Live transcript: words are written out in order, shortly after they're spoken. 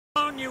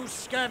on, you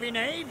scurvy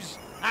knaves,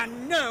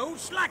 and no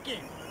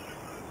slacking.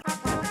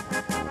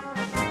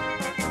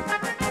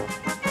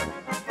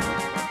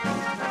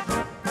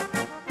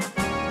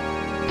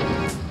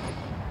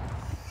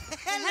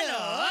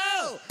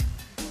 Hello!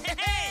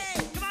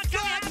 Hey! Come on,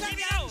 come on, let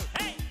me out!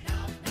 Hey!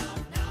 No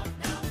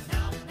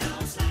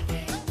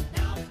slacking.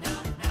 No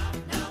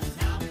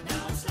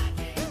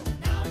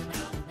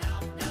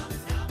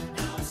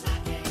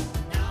slacking.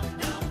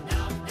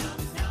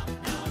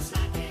 No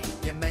slacking.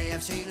 You may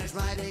have seen us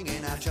riding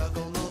in our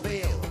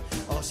Chucklemobile,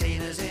 or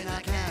seen us in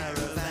our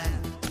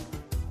caravan.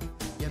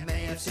 You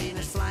may have seen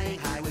us flying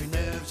high with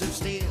nerves of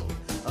steel,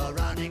 or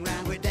running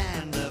round with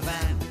Dan the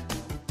van.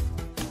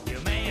 You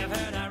may have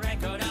heard our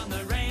record on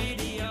the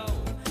radio,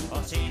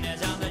 or seen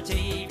us on the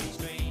TV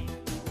screen.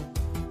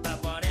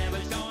 But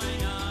whatever's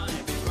going on,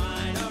 if it's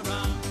right or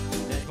wrong,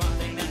 there's one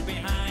thing that's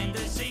behind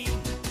the scene.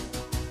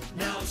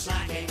 No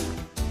slacking.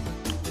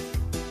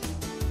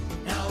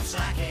 No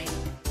slacking.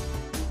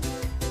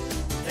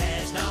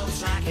 There's no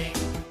slacking.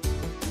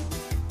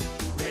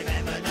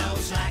 Remember, no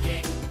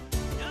slacking.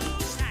 No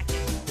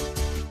slacking.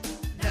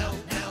 No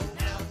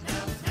slacking.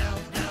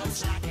 No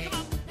slacking.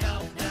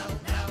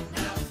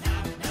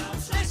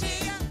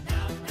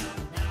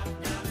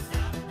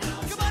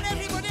 Come on,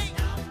 everybody!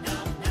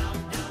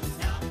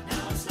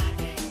 No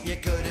slacking. You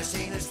could have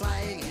seen us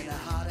flying in a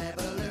hot air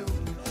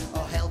balloon,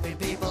 or helping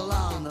people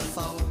on the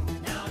phone.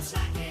 No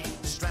slacking.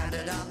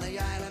 Stranded on the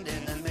island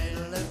in the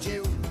middle of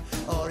June,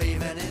 or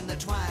even in the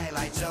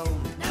twilight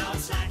zone. No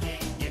slacking.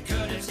 You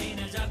could have seen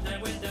us up there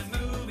with the moon.